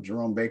rush.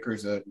 Jerome Baker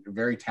is a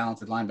very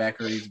talented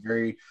linebacker. He's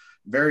very,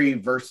 very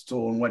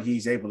versatile in what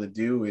he's able to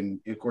do. And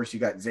of course you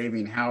got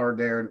Xavier Howard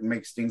there. It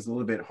makes things a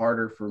little bit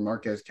harder for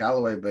Marquez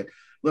Callaway, but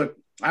look,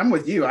 I'm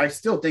with you. I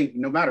still think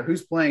no matter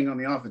who's playing on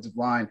the offensive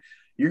line,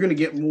 you're going to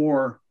get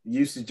more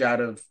usage out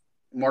of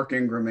Mark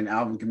Ingram and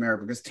Alvin Kamara,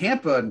 because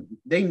Tampa,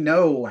 they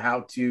know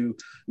how to,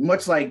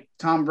 much like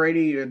Tom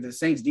Brady or the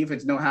Saints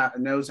defense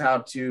knows how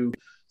to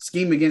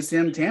scheme against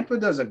him. Tampa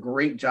does a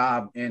great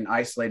job in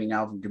isolating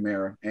Alvin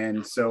Kamara.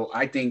 And so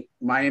I think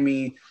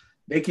Miami,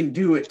 they can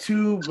do it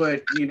too,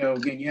 but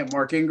again, you have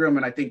Mark Ingram,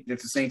 and I think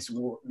that the Saints,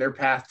 their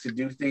path to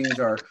do things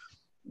are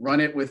run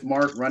it with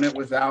Mark, run it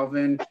with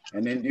Alvin,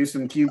 and then do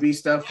some QB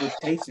stuff with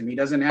Taysom. He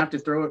doesn't have to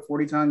throw it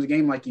 40 times a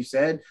game, like you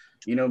said.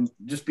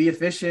 Just be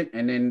efficient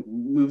and then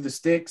move the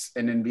sticks,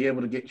 and then be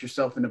able to get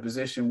yourself in a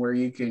position where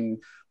you can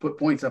put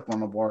points up on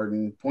the board.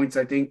 And points,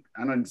 I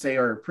don't say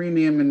are a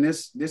premium in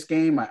this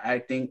game. I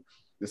think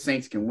the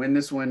Saints can win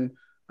this one.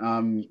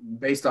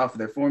 Based off of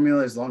their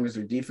formula, as long as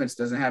their defense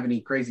doesn't have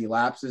any crazy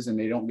lapses and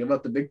they don't give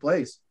up the big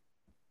plays.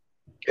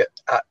 Yeah,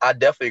 I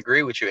definitely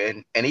agree with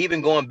you. And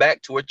even going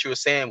back to what you were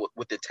saying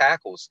with the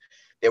tackles,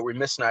 that we're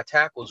missing our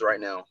tackles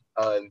right now.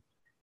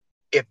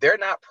 If they're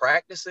not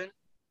practicing,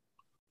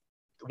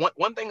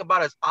 one thing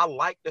about it is I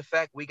like the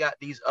fact we got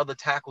these other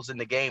tackles in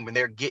the game and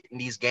they're getting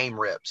these game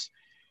reps.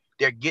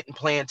 They're getting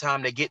playing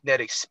time. They're getting that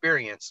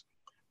experience.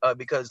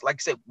 because, like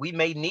I said, we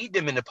may need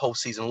them in the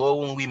postseason,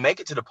 Lord, when we make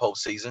it to the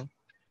postseason.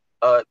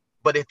 But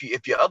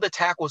if your other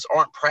tackles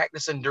aren't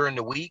practicing during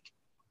the week,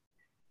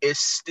 it's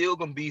still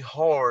going to be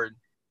hard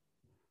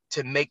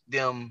to make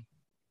them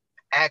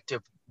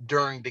active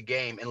during the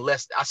game,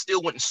 unless I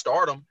still wouldn't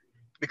start them,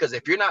 because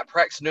if you're not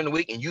practicing during the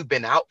week and you've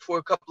been out for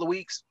a couple of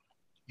weeks,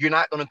 you're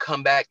not going to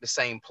come back the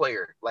same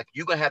player. Like,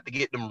 you're going to have to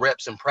get them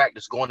reps in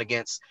practice going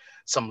against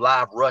some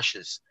live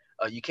rushes.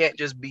 You can't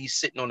just be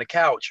sitting on the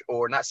couch,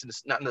 or not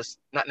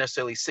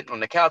necessarily sitting on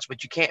the couch,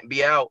 but you can't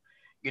be out,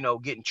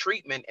 getting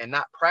treatment and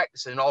not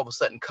practicing, and all of a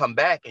sudden come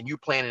back and you're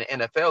playing an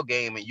NFL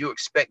game and you're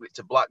expected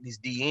to block these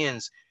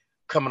DNs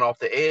coming off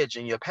the edge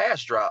in your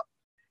pass drop.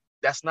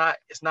 It's not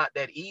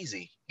that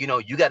easy. You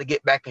got to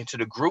get back into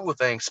the groove of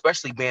things,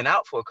 especially being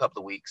out for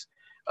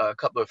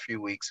a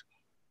few weeks.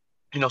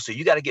 So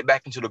you got to get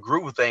back into the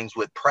groove of things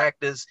with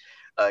practice,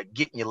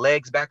 getting your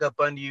legs back up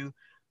under you.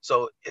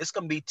 So it's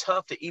going to be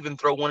tough to even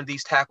throw one of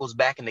these tackles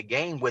back in the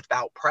game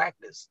without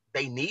practice.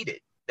 They need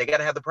it. They got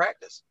to have the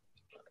practice.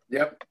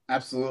 Yep,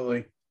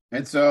 absolutely.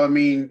 And so, I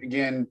mean,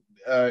 again,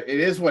 it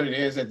is what it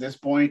is at this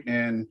point.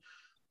 And,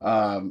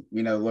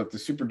 look, the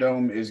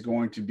Superdome is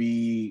going to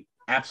be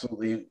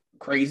absolutely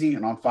crazy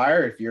and on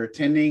fire. If you're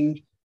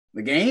attending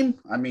the game,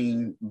 I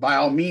mean, by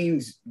all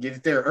means,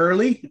 get there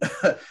early,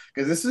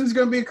 because this is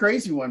going to be a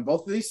crazy one.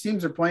 Both of these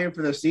teams are playing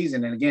for their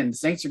season. And again, the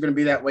Saints are going to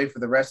be that way for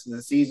the rest of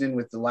the season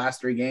with the last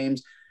 3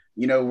 games.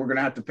 We're going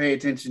to have to pay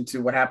attention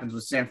to what happens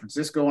with San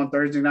Francisco on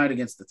Thursday night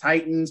against the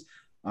Titans.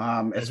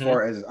 As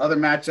far as other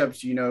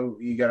matchups,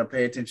 you got to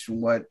pay attention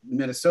to what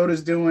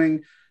Minnesota's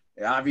doing.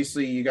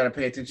 Obviously, you got to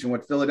pay attention to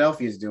what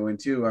Philadelphia is doing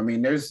too. I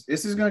mean, this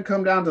is going to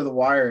come down to the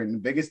wire. And the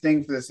biggest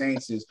thing for the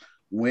Saints is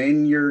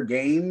win your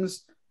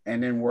games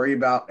and then worry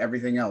about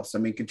everything else. I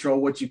mean, control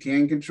what you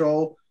can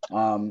control.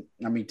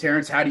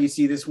 Terrence, how do you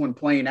see this one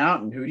playing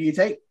out, and who do you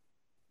take?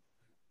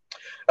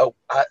 Oh,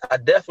 I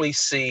definitely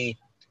see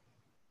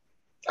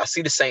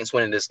the Saints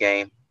winning this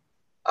game.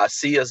 I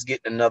see us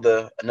getting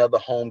another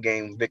home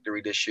game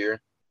victory this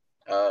year.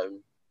 Like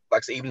I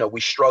said, even though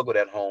we struggled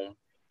at home,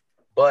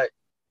 but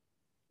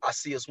I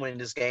see us winning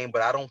this game,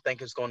 but I don't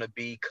think it's going to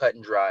be cut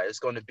and dry. It's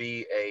going to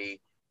be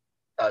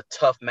a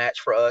tough match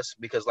for us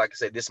because, like I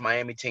said, this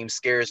Miami team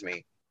scares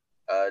me.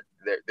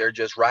 They're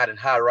just riding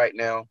high right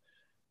now,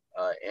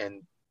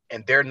 and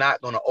they're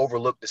not going to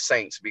overlook the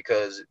Saints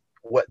because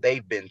what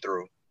they've been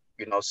through,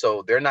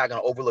 so they're not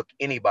going to overlook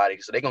anybody.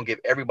 So they're going to give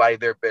everybody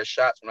their best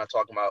shots. When I'm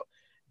talking about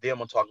them,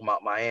 I'm talking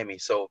about Miami.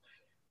 So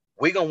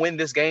we're going to win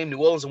this game. New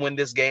Orleans will win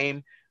this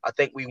game. I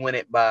think we win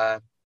it by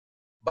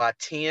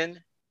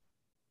 10,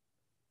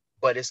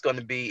 but it's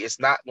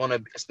not going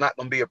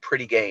to be a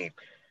pretty game.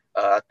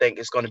 I think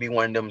it's going to be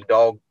one of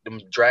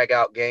them drag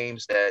out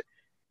games that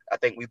I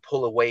think we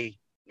pull away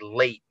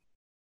late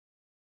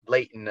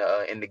in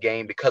the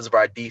game because of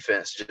our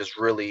defense just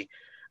really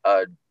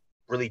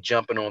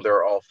jumping on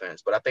their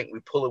offense. But I think we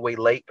pull away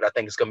late, but I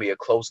think it's going to be a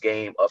close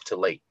game up to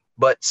late.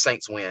 But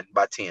Saints win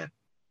by 10.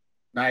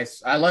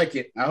 Nice. I like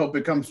it. I hope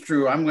it comes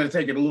true. I'm going to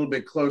take it a little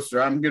bit closer.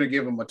 I'm going to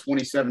give them a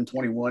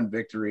 27-21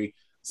 victory,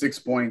 6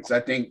 points. I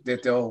think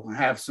that they'll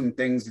have some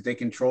things that they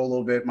control a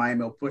little bit.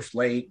 Miami will push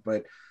late.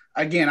 But,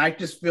 again, I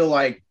just feel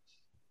like,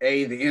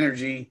 the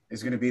energy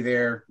is going to be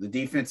there. The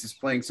defense is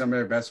playing some of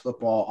their best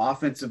football.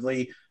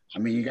 Offensively, I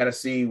mean, you got to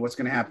see what's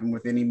going to happen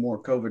with any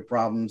more COVID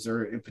problems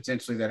or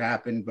potentially that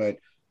happen. But,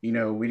 we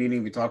didn't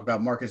even talk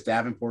about Marcus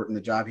Davenport and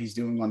the job he's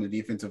doing on the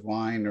defensive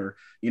line or,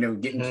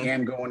 getting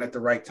Cam going at the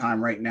right time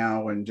right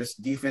now. And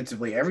just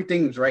defensively,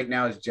 everything right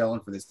now is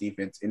gelling for this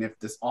defense. And if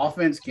this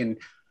offense can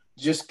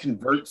just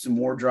convert some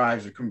more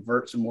drives or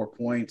convert some more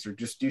points or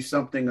just do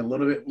something a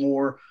little bit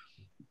more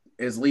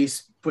at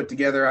least put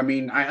together. I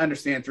mean, I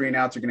understand 3 and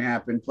outs are going to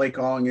happen. Play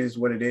calling is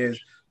what it is.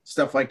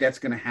 Stuff like that's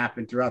going to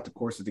happen throughout the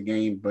course of the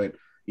game. But,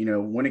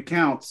 when it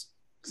counts,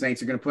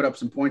 Saints are going to put up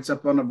some points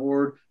up on the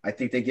board. I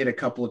think they get a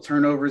couple of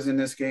turnovers in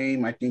this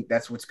game. I think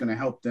that's what's going to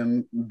help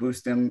them,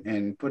 boost them,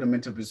 and put them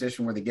into a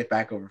position where they get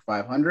back over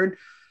 500.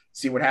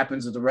 See what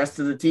happens with the rest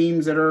of the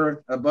teams that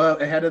are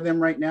ahead of them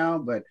right now.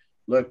 But,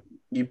 look,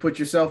 you put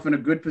yourself in a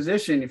good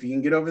position. If you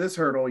can get over this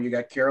hurdle, you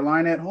got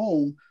Carolina at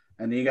home.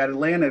 And then you got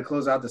Atlanta to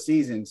close out the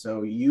season.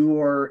 So you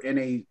are in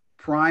a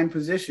prime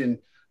position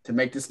to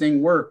make this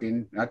thing work.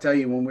 And I'll tell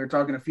you, when we were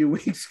talking a few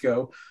weeks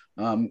ago,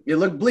 it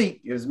looked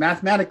bleak. It was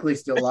mathematically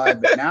still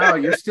live, but now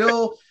you're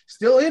still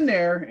in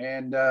there.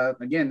 And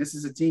again, this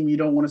is a team you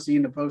don't want to see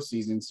in the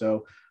postseason.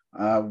 So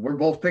we're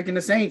both picking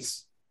the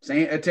Saints.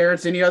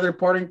 Terrence, any other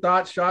parting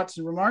thoughts, shots,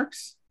 and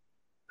remarks?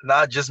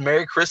 Nah, just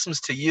Merry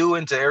Christmas to you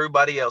and to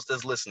everybody else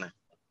that's listening.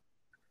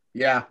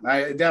 Yeah,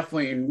 I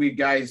definitely, and we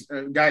guys,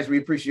 we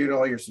appreciate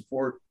all your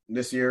support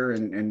this year,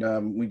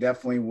 and we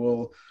definitely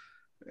will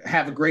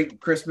have a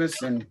great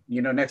Christmas. And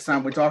next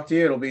time we talk to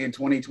you, it'll be in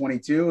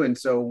 2022, and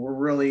so we're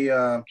really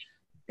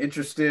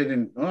interested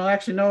in, well,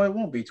 actually, no, it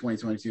won't be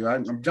 2022.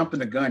 I'm jumping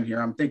the gun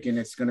here. I'm thinking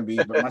it's going to be,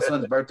 but my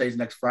son's birthday is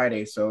next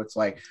Friday. So it's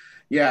like,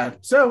 yeah.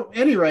 So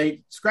any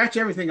rate, scratch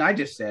everything I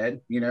just said,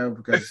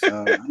 because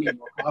I need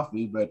more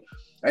coffee. But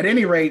at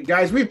any rate,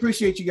 guys, we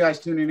appreciate you guys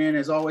tuning in.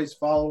 As always,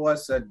 follow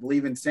us at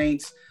Believe in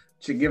Saints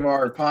to give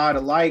our pod a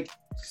like,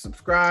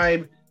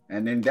 subscribe,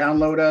 and then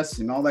download us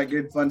and all that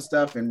good fun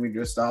stuff. And we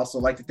just also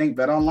like to thank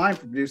Bet Online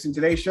for producing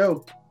today's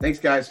show. Thanks,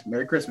 guys.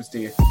 Merry Christmas to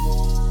you.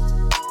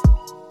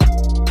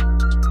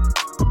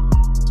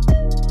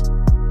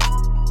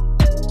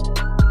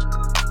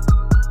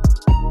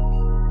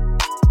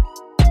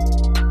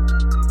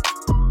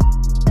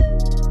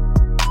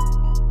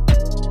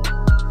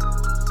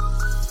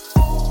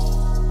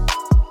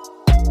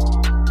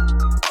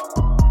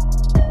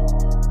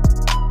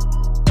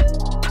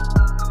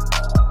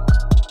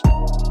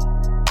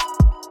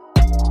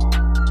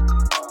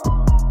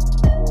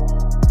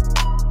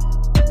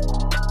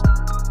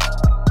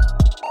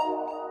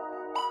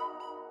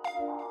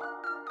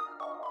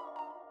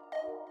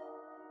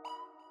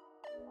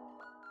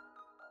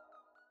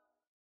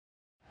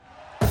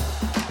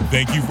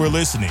 Thank you for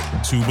listening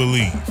to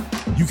Believe.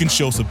 You can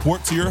show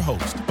support to your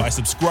host by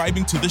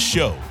subscribing to the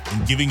show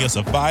and giving us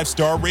a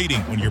 5-star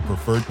rating on your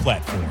preferred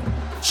platform.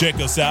 Check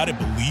us out at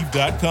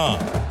Believe.com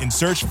and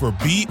search for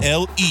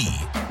BLEAV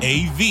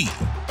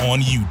on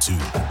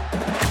YouTube.